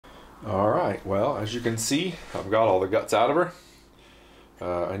Alright, well, as you can see, I've got all the guts out of her.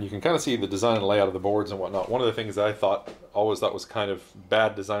 And you can kind of see the design and layout of the boards and whatnot. One of the things that I always thought was kind of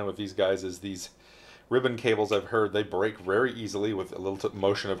bad design with these guys is these ribbon cables. I've heard they break very easily with a little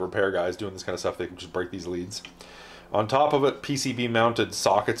motion of repair guys doing this kind of stuff. They can just break these leads. On top of it, PCB mounted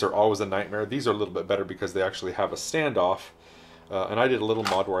sockets are always a nightmare. These are a little bit better because they actually have a standoff. And I did a little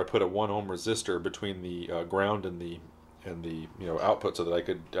mod where I put a 1 ohm resistor between the ground and the output so that I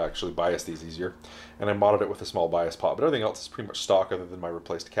could actually bias these easier, and I modded it with a small bias pot, but everything else is pretty much stock other than my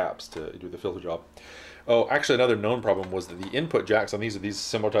replaced caps to do the filter job. Oh, actually another known problem was that the input jacks on these are these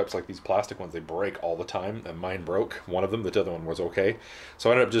similar types, like these plastic ones, they break all the time, and mine broke one of them. The other one was okay, so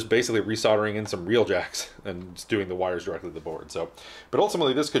I ended up just basically resoldering in some real jacks and just doing the wires directly to the board. So, but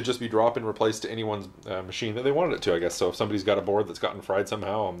ultimately this could just be drop-in replaced to anyone's machine that they wanted it to, I guess. So if somebody's got a board that's gotten fried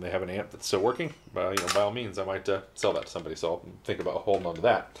somehow and they have an amp that's still working, by all means I might sell that to somebody, so I'll think about holding on to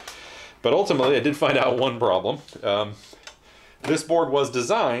that. But ultimately I did find out one problem. This board was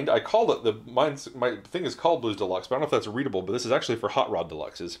designed, I called it, my thing is called Blues Deluxe, but I don't know if that's readable, but this is actually for Hot Rod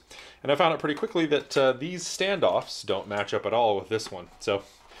Deluxes. And I found out pretty quickly that these standoffs don't match up at all with this one. So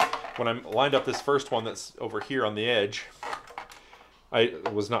when I lined up this first one that's over here on the edge, I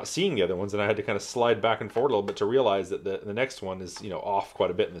was not seeing the other ones, and I had to kind of slide back and forward a little bit to realize that the next one is, off quite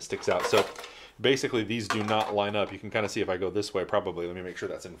a bit and it sticks out. So basically these do not line up. You can kind of see if I go this way probably. Let me make sure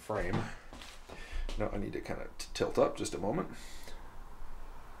that's in frame. No, I need to kind of tilt up just a moment.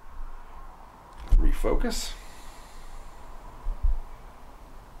 Refocus.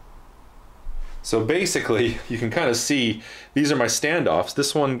 So basically, you can kind of see these are my standoffs.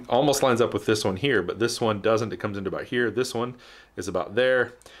 This one almost lines up with this one here, but this one doesn't. It comes into about here. This one is about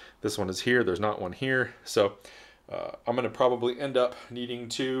there. This one is here. There's not one here. So I'm going to probably end up needing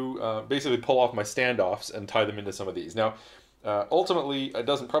to basically pull off my standoffs and tie them into some of these. Now, ultimately, it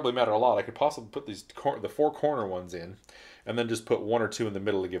doesn't probably matter a lot. I could possibly put the 4 corner ones in, and then just put 1 or 2 in the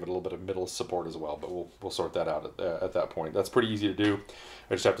middle to give it a little bit of middle support as well. But we'll sort that out at that point. That's pretty easy to do.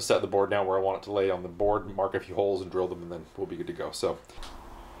 I just have to set the board down where I want it to lay on the board, mark a few holes, and drill them, and then we'll be good to go. So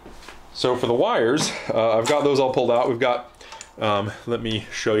for the wires, I've got those all pulled out. We've got. Let me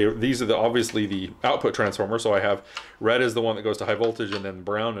show you. These are obviously the output transformer. So I have red is the one that goes to high voltage, and then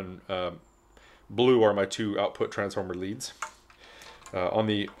brown and blue are my 2 output transformer leads. On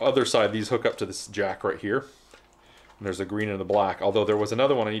the other side, these hook up to this jack right here. And there's a green and a black, although there was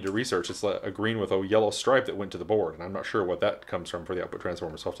another one I need to research. It's a green with a yellow stripe that went to the board, and I'm not sure what that comes from for the output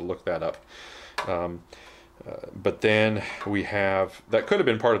transformer, so I'll have to look that up. But then we have, that could have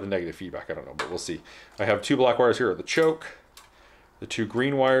been part of the negative feedback, I don't know, but we'll see. I have 2 black wires here are the choke. The 2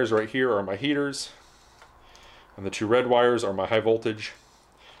 green wires right here are my heaters. And the 2 red wires are my high voltage.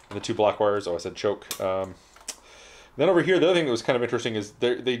 And the 2 black wires, oh, I said choke. Then over here, the other thing that was kind of interesting is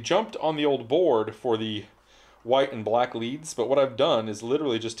they jumped on the old board for the white and black leads, but what I've done is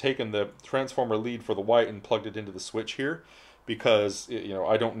literally just taken the transformer lead for the white and plugged it into the switch here, because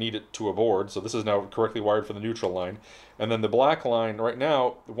I don't need it to a board. So this is now correctly wired for the neutral line, and then the black line right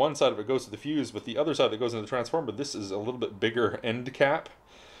now, one side of it goes to the fuse, but the other side that goes into the transformer, this is a little bit bigger end cap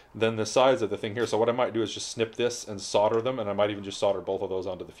than the size of the thing here. So what I might do is just snip this and solder them, and I might even just solder both of those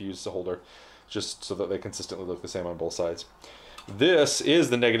onto the fuse holder, just so that they consistently look the same on both sides. This is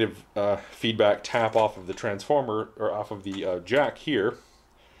the negative feedback tap off of the transformer, or off of the jack here.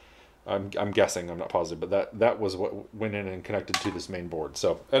 I'm guessing, I'm not positive, but that was what went in and connected to this main board.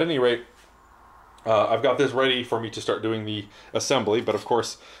 So at any rate, I've got this ready for me to start doing the assembly, but of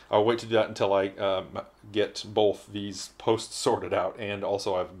course I'll wait to do that until I get both these posts sorted out, and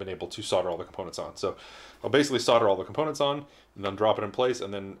also I've been able to solder all the components on. So I'll basically solder all the components on, and then drop it in place,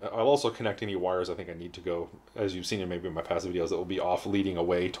 and then I'll also connect any wires I think I need to go, as you've seen in maybe in my past videos, that will be off leading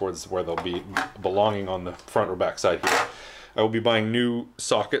away towards where they'll be belonging on the front or back side here. I will be buying new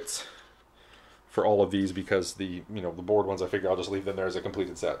sockets for all of these, because the board ones, I figure I'll just leave them there as a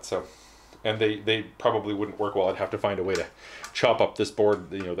completed set. So, and they probably wouldn't work well. I'd have to find a way to chop up this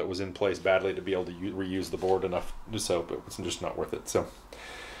board that was in place badly to be able to reuse the board enough, so but it's just not worth it. So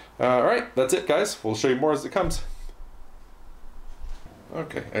all right, that's it guys, we'll show you more as it comes.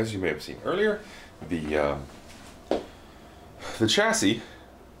 Okay, as you may have seen earlier, the chassis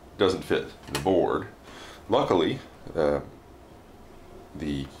doesn't fit the board. Luckily,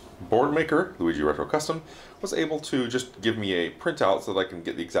 the board maker, Luigi Retro Custom, was able to just give me a printout so that I can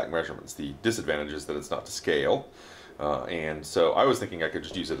get the exact measurements. The disadvantage is that it's not to scale, and so I was thinking I could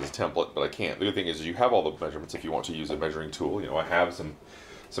just use it as a template, but I can't. The other thing is you have all the measurements if you want to use a measuring tool. I have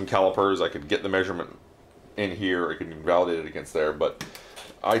some calipers. I could get the measurement in here. I could validate it against there, but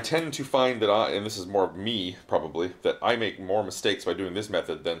I tend to find that and this is more of me probably, that I make more mistakes by doing this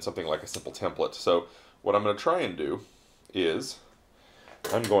method than something like a simple template. So what I'm going to try and do is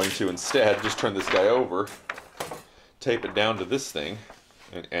I'm going to instead just turn this guy over, tape it down to this thing,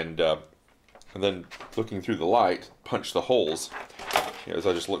 and then looking through the light, punch the holes. You know, as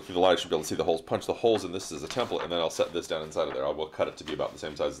I just look through the light, I should be able to see the holes. Punch the holes in this as a template, and then I'll set this down inside of there. I will cut it to be about the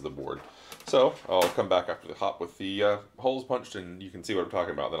same size as the board. So I'll come back after the hop with the holes punched, and you can see what I'm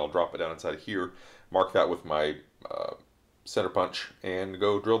talking about. Then I'll drop it down inside here, mark that with my center punch, and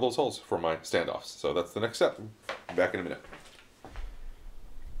go drill those holes for my standoffs. So that's the next step. Be back in a minute. I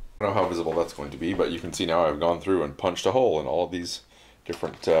don't know how visible that's going to be, but you can see now I've gone through and punched a hole in all of these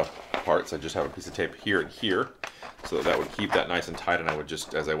different parts. I just have a piece of tape here and here, so that would keep that nice and tight, and I would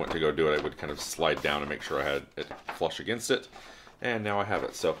just, as I went to go do it, I would kind of slide down and make sure I had it flush against it. And now I have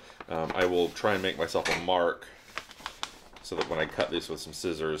it. So I will try and make myself a mark so that when I cut this with some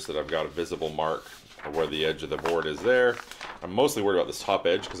scissors that I've got a visible mark of where the edge of the board is there. I'm mostly worried about this top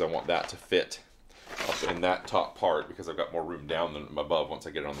edge because I want that to fit up in that top part because I've got more room down than above once I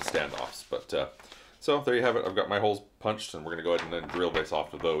get it on the standoffs. But so there you have it. I've got my holes punched, and we're going to go ahead and then drill base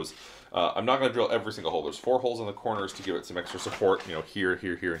off of those. I'm not going to drill every single hole. There's 4 holes in the corners to give it some extra support. You know, here,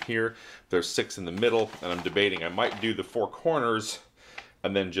 here, here, and here. There's 6 in the middle, and I'm debating. I might do the 4 corners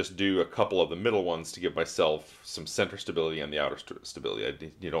and then just do a couple of the middle ones to give myself some center stability and the outer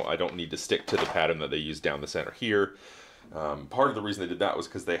stability. I don't need to stick to the pattern that they use down the center here. Part of the reason they did that was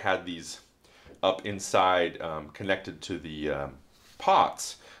because they had these up inside connected to the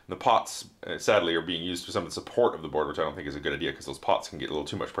pots. The pots, sadly, are being used for some of the support of the board, which I don't think is a good idea because those pots can get a little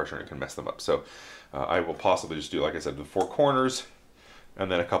too much pressure and it can mess them up. So I will possibly just do, like I said, the 4 corners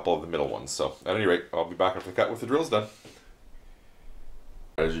and then a couple of the middle ones. So at any rate, I'll be back after the cut with the drills done.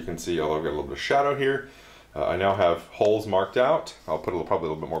 As you can see, although I've got a little bit of shadow here, I now have holes marked out. I'll put probably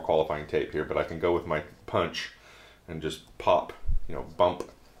a little bit more qualifying tape here, but I can go with my punch and just pop, bump,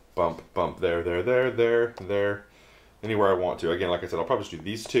 bump, bump, there, anywhere I want to. Again, like I said, I'll probably just do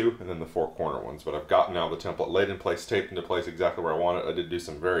these 2 and then the 4 corner ones, but I've got now the template laid in place, taped into place exactly where I want it. I did do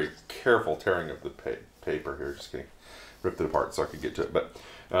some very careful tearing of the paper here, just kidding. Ripped it apart so I could get to it. But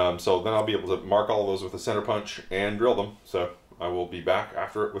so then I'll be able to mark all of those with a center punch and drill them. So I will be back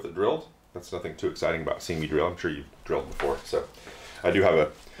after it with it drilled. That's nothing too exciting about seeing me drill. I'm sure you've drilled before. So I do have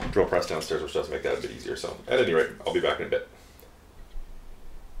a drill press downstairs, which does make that a bit easier. So at any rate, I'll be back in a bit.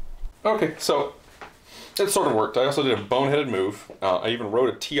 Okay, so it sort of worked. I also did a boneheaded move. I even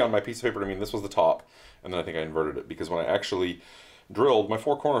wrote a T on my piece of paper to mean this was the top, and then I think I inverted it because when I actually drilled, my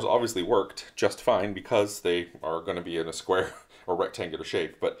 4 corners obviously worked just fine because they are going to be in a square or rectangular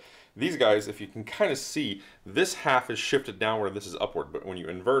shape. But these guys, if you can kind of see, this half is shifted downward and this is upward, but when you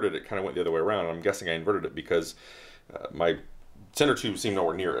invert it, it kind of went the other way around. And I'm guessing I inverted it because my center tubes seem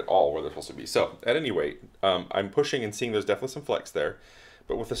nowhere near at all where they're supposed to be. So at any rate, I'm pushing and seeing there's definitely some flex there.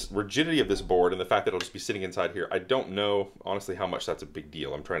 But with the rigidity of this board and the fact that it'll just be sitting inside here, I don't know, honestly, how much that's a big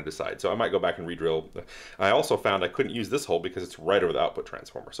deal. I'm trying to decide. So I might go back and re-drill. I also found I couldn't use this hole because it's right over the output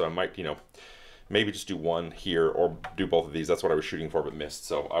transformer. So I might, maybe just do one here or do both of these. That's what I was shooting for but missed.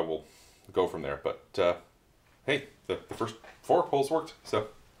 So I will go from there. But hey, the first 4 holes worked. So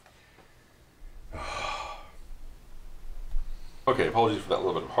okay, apologies for that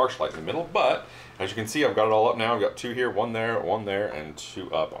little bit of harsh light in the middle, but as you can see, I've got it all up now. I've got 2 here, 1 there, and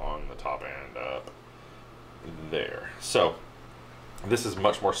 2 up on the top and up there. So this is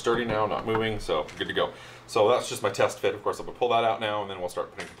much more sturdy now, not moving, so good to go. So that's just my test fit. Of course, I'm gonna pull that out now, and then we'll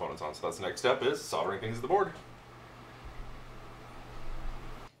start putting components on. So that's the next step, is soldering things to the board.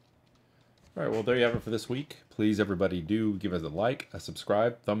 All right, well, there you have it for this week. Please, everybody, do give us a like, a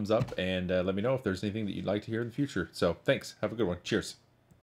subscribe, thumbs up, and let me know if there's anything that you'd like to hear in the future. So thanks. Have a good one. Cheers.